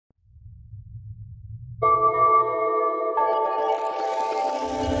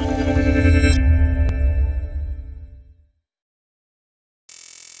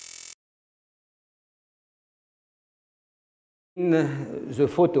in the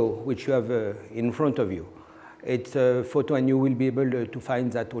photo which you have in front of you. It's a photo, and you will be able to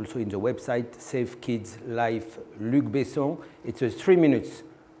find that also in the website, Save Kids Life, Luc Besson. It's a 3-minute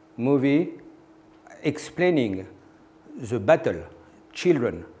movie explaining the battle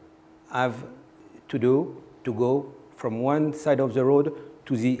children have to do to go from one side of the road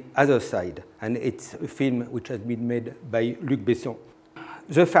to the other side. And it's a film which has been made by Luc Besson.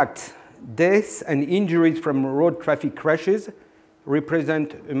 The facts: deaths and injuries from road traffic crashes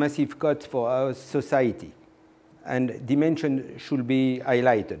represent a massive cost for our society, and dimension should be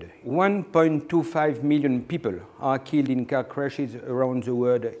highlighted. 1.25 million people are killed in car crashes around the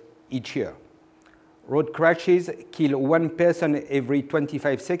world each year. Road crashes kill 1 person every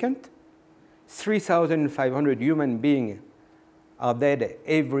 25 seconds. 3,500 human beings are dead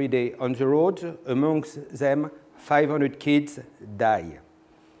every day on the roads. Amongst them, 500 kids die,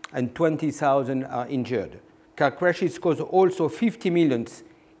 and 20,000 are injured. Car crashes cause also 50 million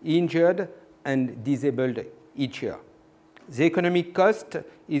injured and disabled each year. The economic cost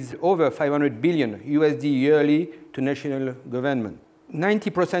is over $500 billion yearly to national government.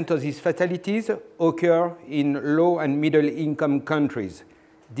 90% of these fatalities occur in low and middle income countries,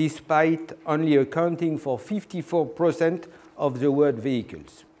 despite only accounting for 54% of the world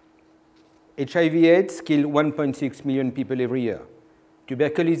vehicles. HIV/AIDS kill 1.6 million people every year.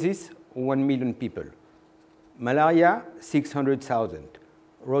 Tuberculosis, 1 million people. Malaria, 600,000.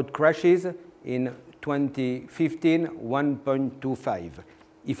 Road crashes in 2015, 1.25.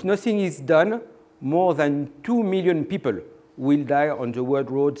 If nothing is done, more than 2 million people will die on the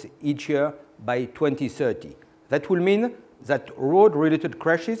world roads each year by 2030. That will mean that road-related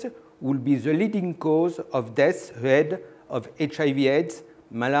crashes will be the leading cause of deaths ahead of HIV/AIDS,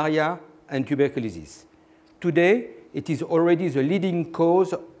 malaria, and tuberculosis. Today, it is already the leading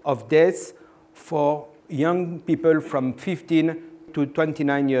cause of deaths for young people from 15 to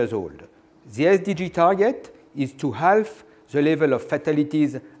 29 years old. The SDG target is to halve the level of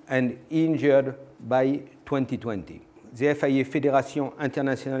fatalities and injured by 2020. The FIA, Fédération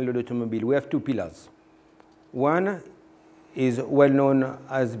Internationale de l'Automobile, we have 2 pillars. One is well known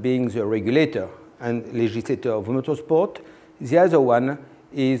as being the regulator and legislator of motorsport. The other one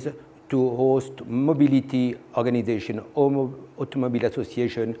is to host mobility organization or automobile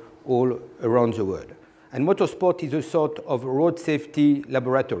association all around the world. And motorsport is a sort of road safety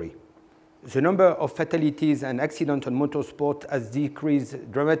laboratory. The number of fatalities and accidents on motorsport has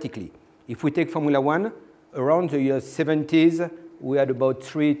decreased dramatically. If we take Formula One, around the year 70s, we had about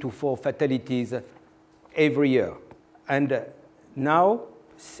 3 to 4 fatalities every year. And now,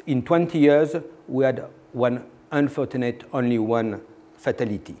 in 20 years, we had only one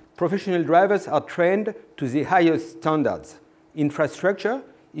fatality. Professional drivers are trained to the highest standards. Infrastructure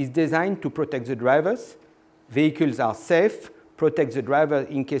is designed to protect the drivers. Vehicles are safe, protect the driver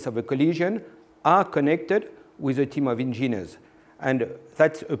in case of a collision, are connected with a team of engineers. And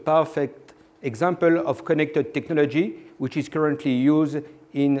that's a perfect example of connected technology, which is currently used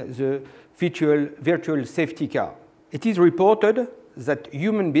in the virtual safety car. It is reported that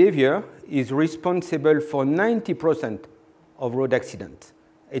human behavior is responsible for 90% of road accidents.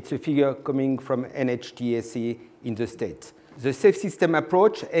 It's a figure coming from NHTSA in the States. The safe system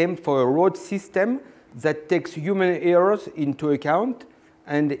approach aims for a road system that takes human errors into account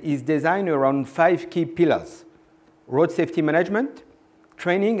and is designed around 5 key pillars: road safety management,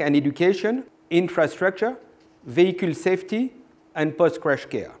 training and education, infrastructure, vehicle safety, and post-crash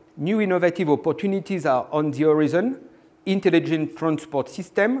care. New innovative opportunities are on the horizon. Intelligent transport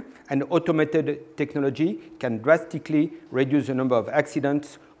system and automated technology can drastically reduce the number of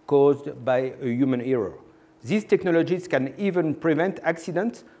accidents caused by a human error. These technologies can even prevent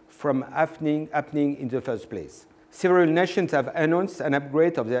accidents from happening in the first place. Several nations have announced an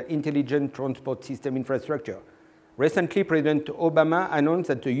upgrade of their intelligent transport system infrastructure. Recently, President Obama announced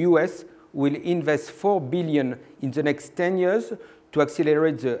that the US will invest $4 billion in the next 10 years to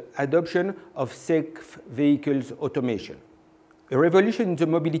accelerate the adoption of safe vehicles automation. A revolution in the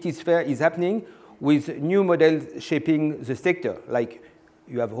mobility sphere is happening with new models shaping the sector, like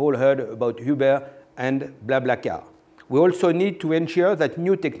you have all heard about Uber and BlaBlaCar. We also need to ensure that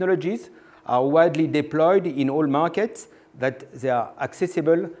new technologies are widely deployed in all markets, that they are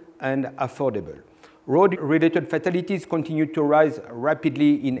accessible and affordable. Road-related fatalities continue to rise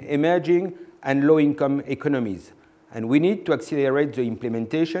rapidly in emerging and low-income economies, and we need to accelerate the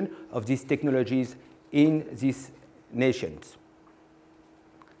implementation of these technologies in these nations.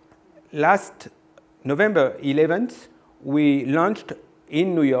 Last November 11th, we launched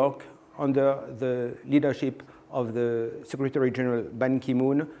in New York, under the leadership of the Secretary General Ban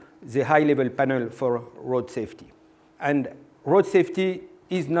Ki-moon, the high-level panel for road safety. And road safety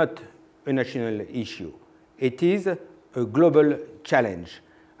is not a national issue. It is a global challenge.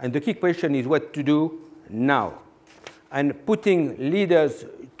 And the key question is what to do now. And putting leaders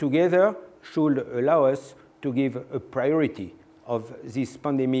together should allow us to give a priority of this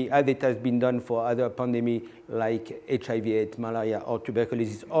pandemic as it has been done for other pandemics like HIV/AIDS, malaria, or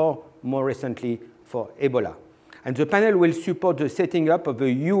tuberculosis, or more recently for Ebola. And the panel will support the setting up of a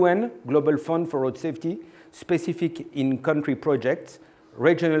UN Global Fund for Road Safety, specific in-country projects,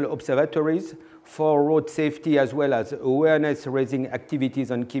 regional observatories for road safety, as well as awareness-raising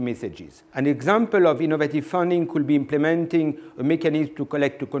activities on key messages. An example of innovative funding could be implementing a mechanism to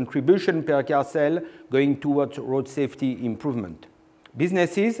collect a contribution per car sale going towards road safety improvement.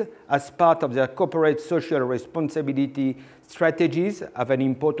 Businesses, as part of their corporate social responsibility strategies, have an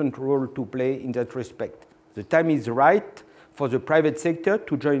important role to play in that respect. The time is right for the private sector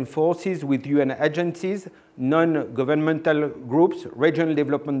to join forces with UN agencies, non-governmental groups, regional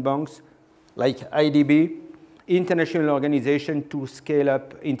development banks like IDB, international organizations to scale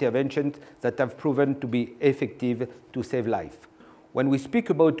up interventions that have proven to be effective to save life. When we speak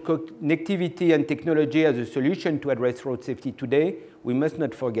about connectivity and technology as a solution to address road safety today, we must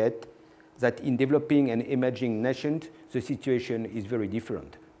not forget that in developing and emerging nations, the situation is very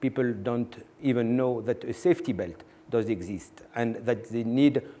different. People don't even know that a safety belt does exist and that they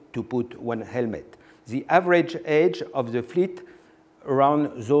need to put one helmet. The average age of the fleet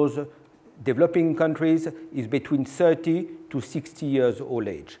around those developing countries is between 30 to 60 years old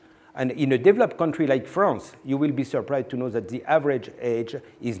age. And in a developed country like France, you will be surprised to know that the average age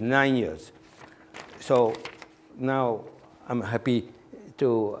is 9 years. So now I'm happy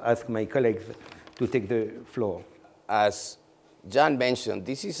to ask my colleagues to take the floor. As John mentioned,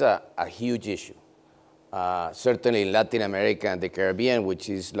 this is a huge issue. Certainly in Latin America and the Caribbean, which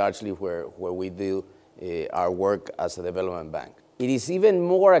is largely where we do our work as a development bank. It is even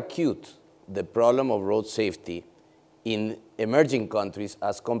more acute, the problem of road safety in emerging countries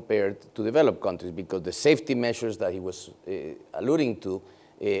as compared to developed countries, because the safety measures that he was alluding to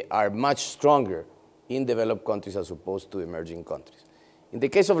are much stronger in developed countries as opposed to emerging countries. In the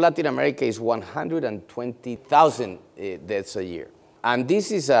case of Latin America, it's 120,000 deaths a year. And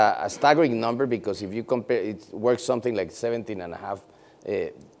this is a staggering number because if you compare, it works something like 17.5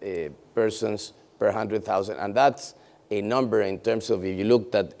 persons per 100,000. And that's a number in terms of if you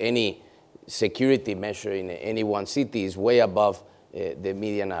looked at any security measure in any one city is way above the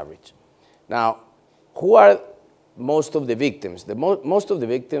median average. Now, who are most of the victims? Most of the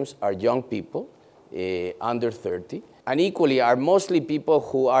victims are young people, under 30, and equally are mostly people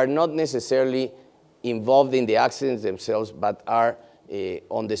who are not necessarily involved in the accidents themselves, but are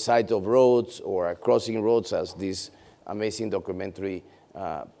on the side of roads or are crossing roads, as this amazing documentary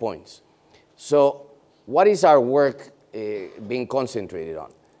points. So what is our work being concentrated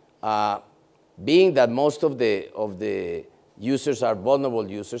on? Being that most of the users are vulnerable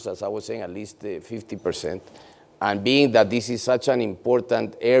users, as I was saying, at least 50%, and being that this is such an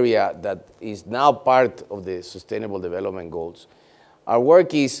important area that is now part of the Sustainable Development Goals, our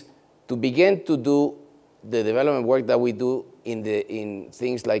work is to begin to do the development work that we do in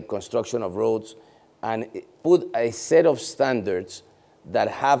things like construction of roads and put a set of standards that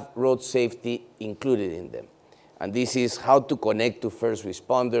have road safety included in them. And this is how to connect to first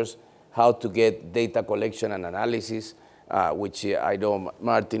responders, how to get data collection and analysis, which I know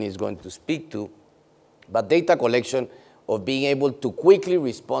Martin is going to speak to, but data collection of being able to quickly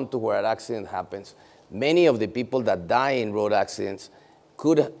respond to where an accident happens. Many of the people that die in road accidents,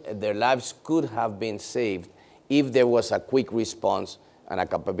 their lives could have been saved if there was a quick response and a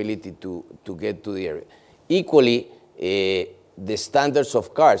capability to get to the area. Equally, the standards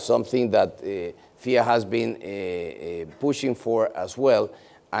of cars, something that FIA has been pushing for as well,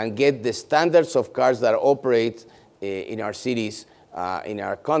 and get the standards of cars that operate in our cities, in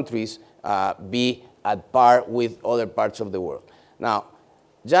our countries, be at par with other parts of the world. Now,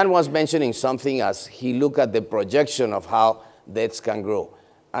 John was mentioning something as he looked at the projection of how deaths can grow.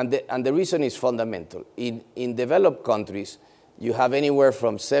 And the reason is fundamental. In developed countries, you have anywhere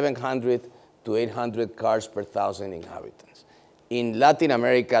from 700 to 800 cars per 1,000 inhabitants. In Latin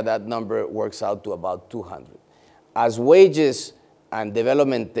America, that number works out to about 200. As wages and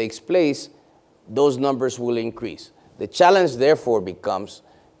development takes place, those numbers will increase. The challenge, therefore, becomes,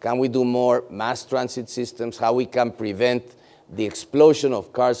 can we do more mass transit systems, how we can prevent the explosion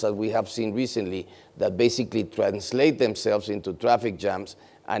of cars that we have seen recently that basically translate themselves into traffic jams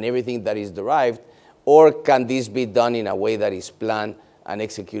and everything that is derived, or can this be done in a way that is planned and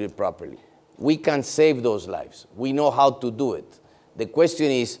executed properly? We can save those lives. We know how to do it. The question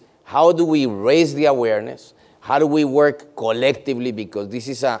is, how do we raise the awareness? How do we work collectively? Because this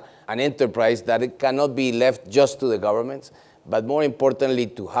is an enterprise that it cannot be left just to the governments, but more importantly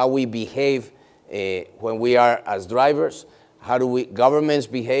to how we behave when we are as drivers. How do governments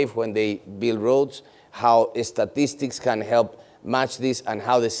behave when they build roads? How statistics can help match this, and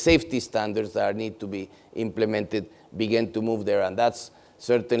how the safety standards that need to be implemented begin to move there. And that's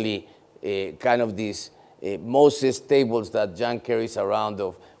certainly kind of these Moses tables that John carries around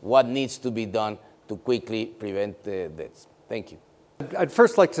of what needs to be done to quickly prevent deaths. Thank you. I'd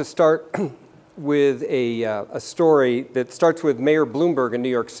first like to start with a story that starts with Mayor Bloomberg in New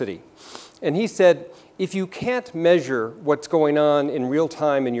York City. And he said, if you can't measure what's going on in real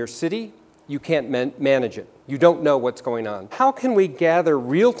time in your city, you can't manage it. You don't know what's going on. How can we gather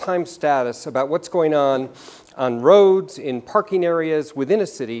real-time status about what's going on roads, in parking areas, within a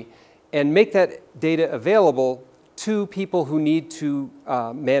city, and make that data available to people who need to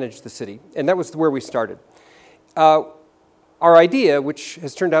manage the city? And that was where we started. Our idea, which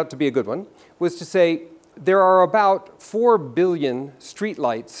has turned out to be a good one, was to say there are about 4 billion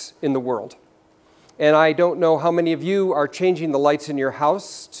streetlights in the world. And I don't know how many of you are changing the lights in your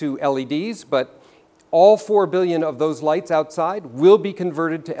house to LEDs, but all 4 billion of those lights outside will be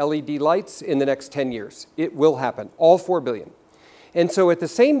converted to LED lights in the next 10 years. It will happen, all 4 billion. And so at the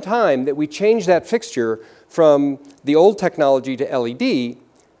same time that we change that fixture from the old technology to LED,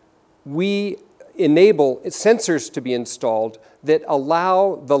 we enable sensors to be installed that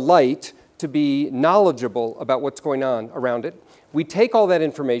allow the light to be knowledgeable about what's going on around it. We take all that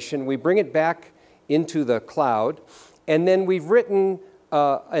information, we bring it back into the cloud, and then we've written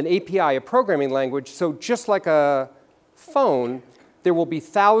an API, a programming language, so just like a phone, there will be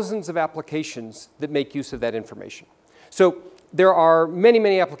thousands of applications that make use of that information. So there are many,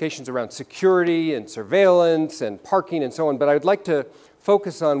 many applications around security and surveillance and parking and so on, but I would like to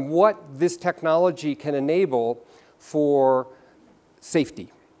focus on what this technology can enable for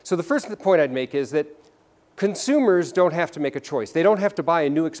safety. So the first point I'd make is that consumers don't have to make a choice. They don't have to buy a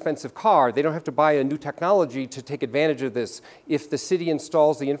new expensive car. They don't have to buy a new technology to take advantage of this. If the city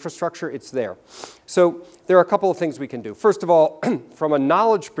installs the infrastructure, it's there. So there are a couple of things we can do. First of all, from a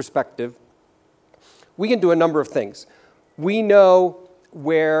knowledge perspective, we can do a number of things. We know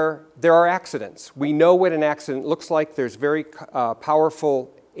where there are accidents. We know what an accident looks like. There's very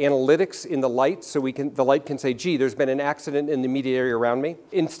powerful analytics in the light, so the light can say, gee, there's been an accident in the immediate area around me.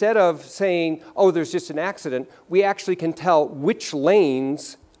 Instead of saying, oh, there's just an accident, we actually can tell which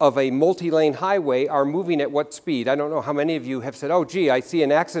lanes of a multi-lane highway are moving at what speed. I don't know how many of you have said, oh, gee, I see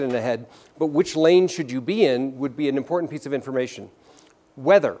an accident ahead, but which lane should you be in would be an important piece of information.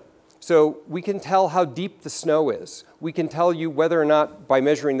 Weather. So we can tell how deep the snow is. We can tell you whether or not, by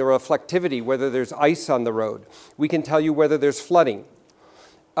measuring the reflectivity, whether there's ice on the road. We can tell you whether there's flooding.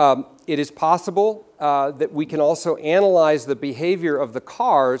 It is possible that we can also analyze the behavior of the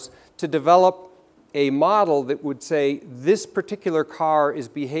cars to develop a model that would say this particular car is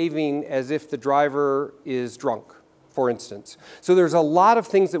behaving as if the driver is drunk, for instance. So there's a lot of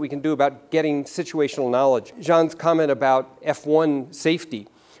things that we can do about getting situational knowledge. Jean's comment about F1 safety.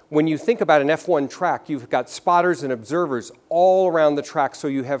 When you think about an F1 track, you've got spotters and observers all around the track, so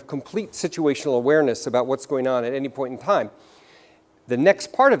you have complete situational awareness about what's going on at any point in time. The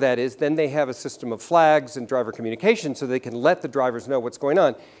next part of that is then they have a system of flags and driver communication so they can let the drivers know what's going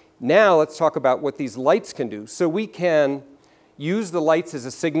on. Now let's talk about what these lights can do. So we can use the lights as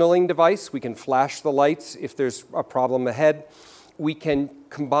a signaling device. We can flash the lights if there's a problem ahead. We can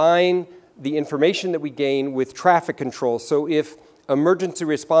combine the information that we gain with traffic control. So if emergency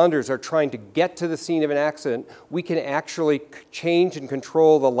responders are trying to get to the scene of an accident, we can actually change and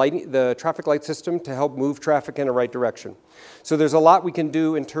control the traffic light system to help move traffic in the right direction. So there's a lot we can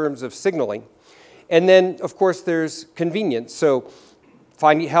do in terms of signaling. And then, of course, there's convenience. So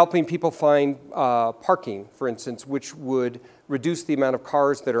helping people find parking, for instance, which would reduce the amount of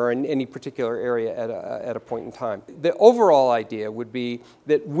cars that are in any particular area at a point in time. The overall idea would be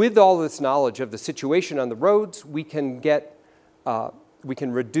that with all this knowledge of the situation on the roads, we can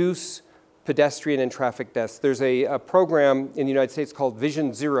reduce pedestrian and traffic deaths. There's a program in the United States called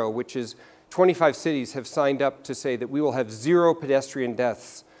Vision Zero, which is 25 cities have signed up to say that we will have 0 pedestrian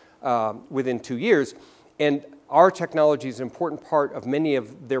deaths within 2 years. And our technology is an important part of many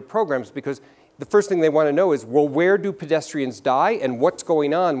of their programs because the first thing they want to know is, well, where do pedestrians die and what's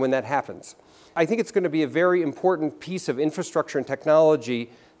going on when that happens? I think it's going to be a very important piece of infrastructure and technology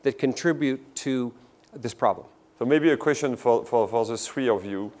that contribute to this problem. So maybe a question for the three of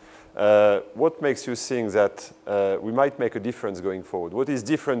you. What makes you think that we might make a difference going forward? What is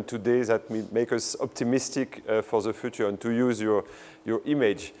different today that make us optimistic for the future? And to use your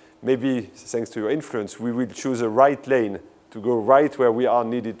image, maybe thanks to your influence, we will choose a right lane to go right where we are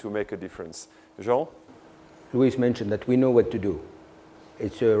needed to make a difference. Jean? Luis mentioned that we know what to do.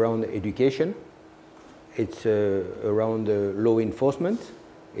 It's around education, it's around law enforcement,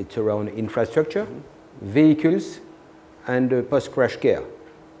 it's around infrastructure, vehicles, and post-crash care.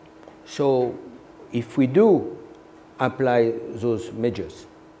 So if we do apply those measures,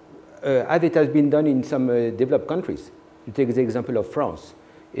 as it has been done in some developed countries, you take the example of France.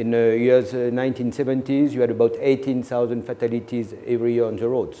 In the years 1970s, you had about 18,000 fatalities every year on the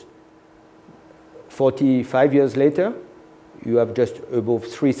roads. 45 years later, you have just above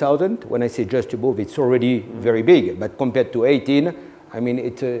 3,000. When I say just above, it's already very big, but compared to 18, I mean,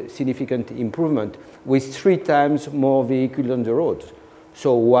 it's a significant improvement with 3 times more vehicles on the roads.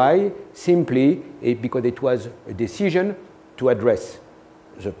 So why? Simply because it was a decision to address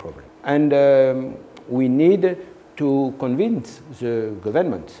the problem. And we need to convince the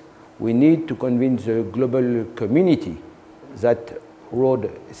governments, we need to convince the global community that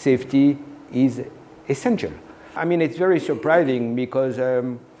road safety is essential. I mean, it's very surprising because,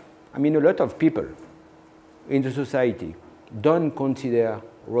 I mean, a lot of people in the society don't consider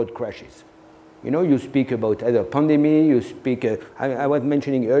road crashes. You know, you speak about other pandemic, you speak, I was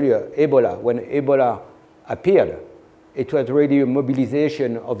mentioning earlier, Ebola. When Ebola appeared, it was really a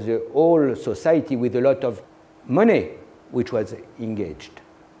mobilization of the whole society with a lot of money which was engaged.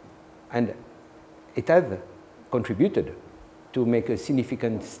 And it has contributed to make a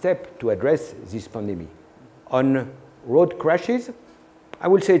significant step to address this pandemic. On road crashes, I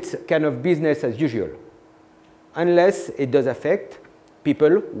would say it's kind of business as usual, unless it does affect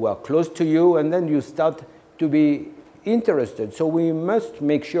people who are close to you, and then you start to be interested. So we must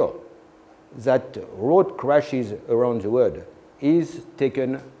make sure that road crashes around the world is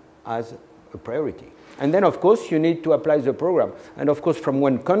taken as a priority. And then, of course, you need to apply the program. And of course, from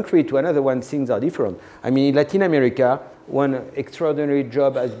one country to another one, things are different. I mean, in Latin America, one extraordinary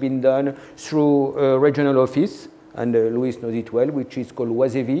job has been done through a regional office, and Luis knows it well, which is called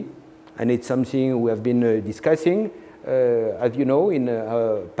WASEVI. And it's something we have been discussing, as you know, in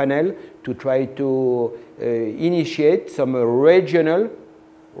a panel to try to initiate some regional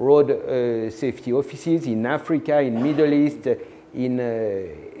road safety offices in Africa, in Middle East, in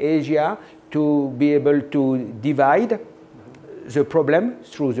Asia, to be able to divide the problem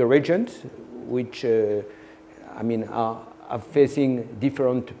through the regions, which I mean are facing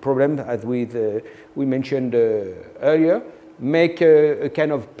different problems, as we mentioned earlier. Make a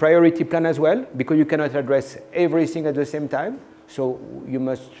kind of priority plan as well, because you cannot address everything at the same time. So you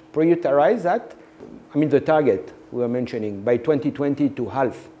must prioritize that. I mean, the target we were mentioning, by 2020 to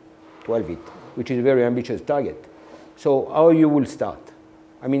halve it, which is a very ambitious target. So how you will start?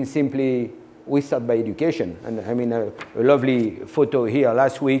 I mean, simply, we start by education. And I mean, a lovely photo here.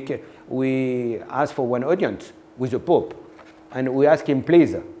 Last week, we asked for one audience with the Pope. And we asked him,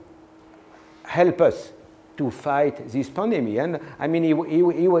 please, help us to fight this pandemic. And I mean, he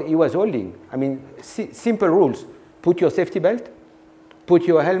was holding, I mean, simple rules. Put your safety belt, put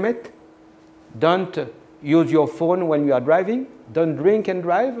your helmet, don't use your phone when you are driving, don't drink and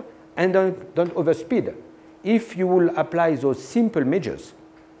drive, and don't overspeed. If you will apply those simple measures,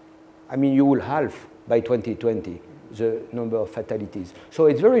 I mean, you will halve by 2020 the number of fatalities. So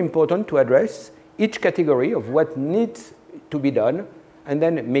it's very important to address each category of what needs to be done, and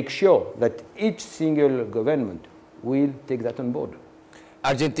then make sure that each single government will take that on board.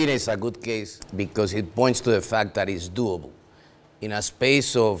 Argentina is a good case because it points to the fact that it's doable. In a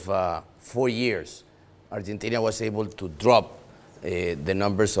space of 4 years, Argentina was able to drop the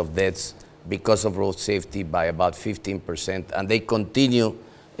numbers of deaths because of road safety by about 15%, and they continue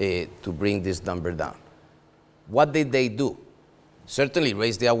to bring this number down. What did they do? Certainly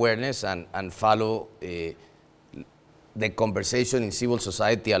raise the awareness and follow the conversation in civil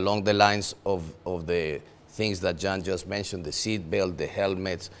society along the lines of the things that John just mentioned, the seat belt, the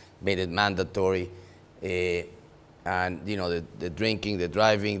helmets, made it mandatory, and you know, the drinking, the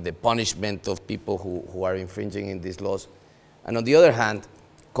driving, the punishment of people who are infringing in these laws. And on the other hand,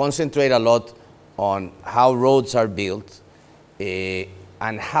 concentrate a lot on how roads are built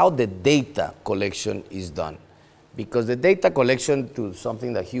and how the data collection is done. Because the data collection, to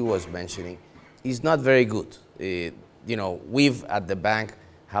something that Hugh was mentioning, is not very good. You know, we've at the bank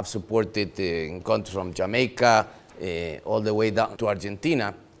have supported in countries from Jamaica all the way down to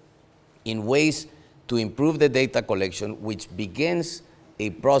Argentina in ways to improve the data collection, which begins a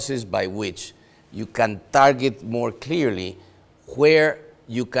process by which you can target more clearly where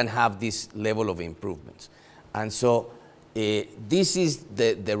you can have this level of improvements. And so this is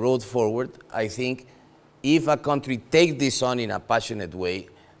the road forward. I think if a country takes this on in a passionate way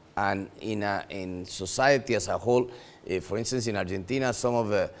and in society as a whole. For instance, in Argentina, some of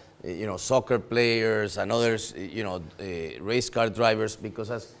the soccer players and others, race car drivers,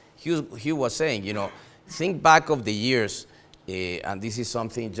 because as Hugh was saying, think back of the years, and this is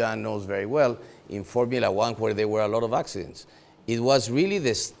something John knows very well, in Formula One, where there were a lot of accidents. It was really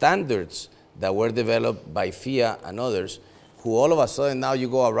the standards that were developed by FIA and others, who all of a sudden now you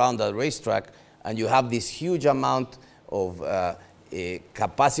go around the racetrack and you have this huge amount of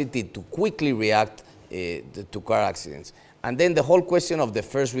capacity to quickly react to car accidents. And then the whole question of the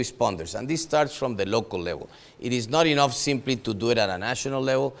first responders, and this starts from the local level. It is not enough simply to do it at a national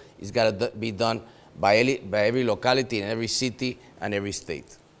level. It's got to be done by every locality in every city and every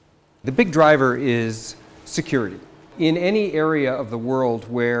state. The big driver is security. In any area of the world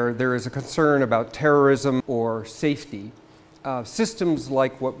where there is a concern about terrorism or safety, systems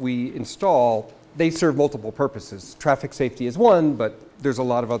like what we install, they serve multiple purposes. Traffic safety is one, but there's a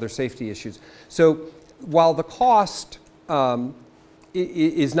lot of other safety issues. So while the cost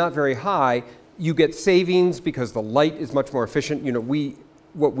is not very high, you get savings because the light is much more efficient.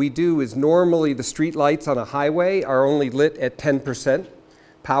 What we do is normally the street lights on a highway are only lit at 10%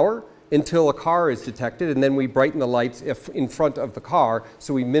 power until a car is detected, and then we brighten the lights in front of the car,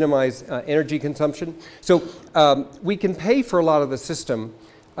 so we minimize energy consumption. So we can pay for a lot of the system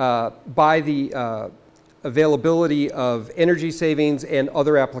by the availability of energy savings and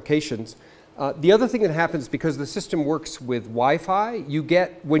other applications. The other thing that happens, because the system works with Wi-Fi,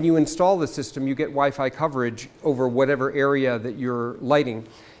 when you install the system, you get Wi-Fi coverage over whatever area that you're lighting.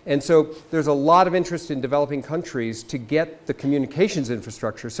 And so there's a lot of interest in developing countries to get the communications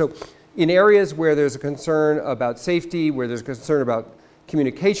infrastructure. So in areas where there's a concern about safety, where there's a concern about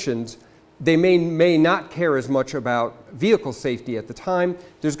communications, they may not care as much about vehicle safety at the time.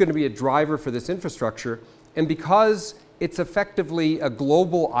 There's going to be a driver for this infrastructure. And because it's effectively a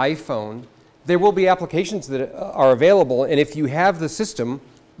global iPhone, there will be applications that are available. And if you have the system,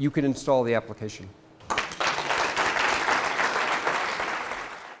 you can install the application.